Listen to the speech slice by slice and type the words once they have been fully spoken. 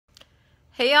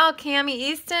Hey y'all, Cami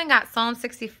Easton got Psalm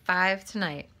 65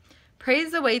 tonight.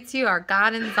 Praise awaits you, our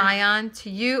God in Zion. To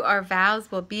you our vows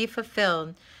will be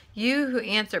fulfilled. You who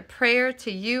answer prayer,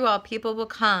 to you all people will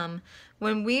come.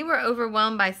 When we were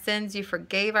overwhelmed by sins, you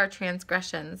forgave our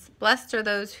transgressions. Blessed are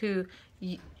those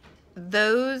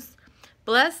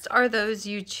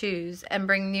you choose and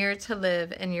bring near to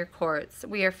live in your courts.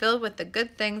 We are filled with the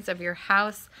good things of your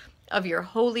house, of your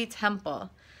holy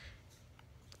temple.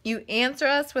 You answer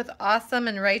us with awesome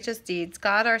and righteous deeds,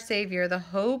 God our Savior, the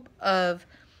hope of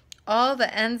all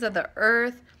the ends of the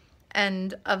earth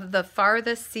and of the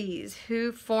farthest seas,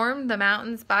 who formed the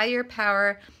mountains by your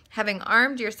power, having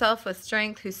armed yourself with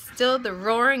strength, who stilled the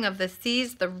roaring of the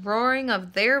seas, the roaring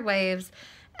of their waves,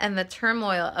 and the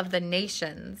turmoil of the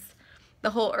nations.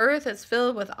 The whole earth is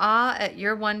filled with awe at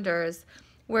your wonders.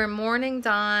 Where morning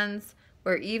dawns,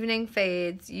 where evening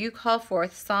fades, you call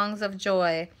forth songs of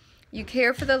joy. You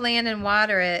care for the land and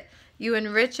water it. You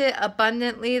enrich it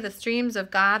abundantly. The streams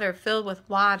of God are filled with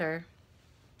water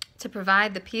to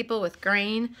provide the people with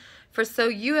grain, for so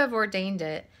you have ordained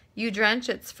it. You drench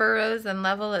its furrows and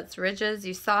level its ridges.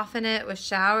 You soften it with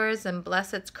showers and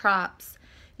bless its crops.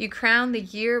 You crown the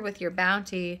year with your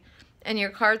bounty, and your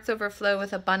carts overflow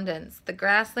with abundance. The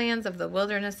grasslands of the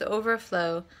wilderness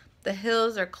overflow. The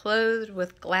hills are clothed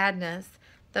with gladness.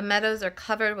 The meadows are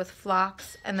covered with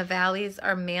flocks, and the valleys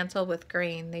are mantled with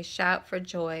grain. They shout for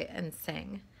joy and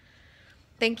sing.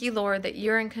 Thank you, Lord, that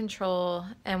you're in control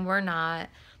and we're not.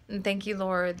 And thank you,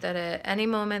 Lord, that at any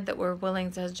moment that we're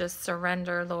willing to just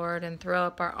surrender, Lord, and throw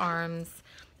up our arms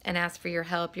and ask for your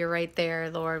help, you're right there,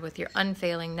 Lord, with your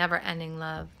unfailing, never-ending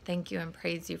love. Thank you and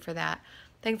praise you for that.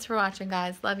 Thanks for watching,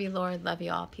 guys. Love you, Lord. Love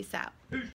you all. Peace out.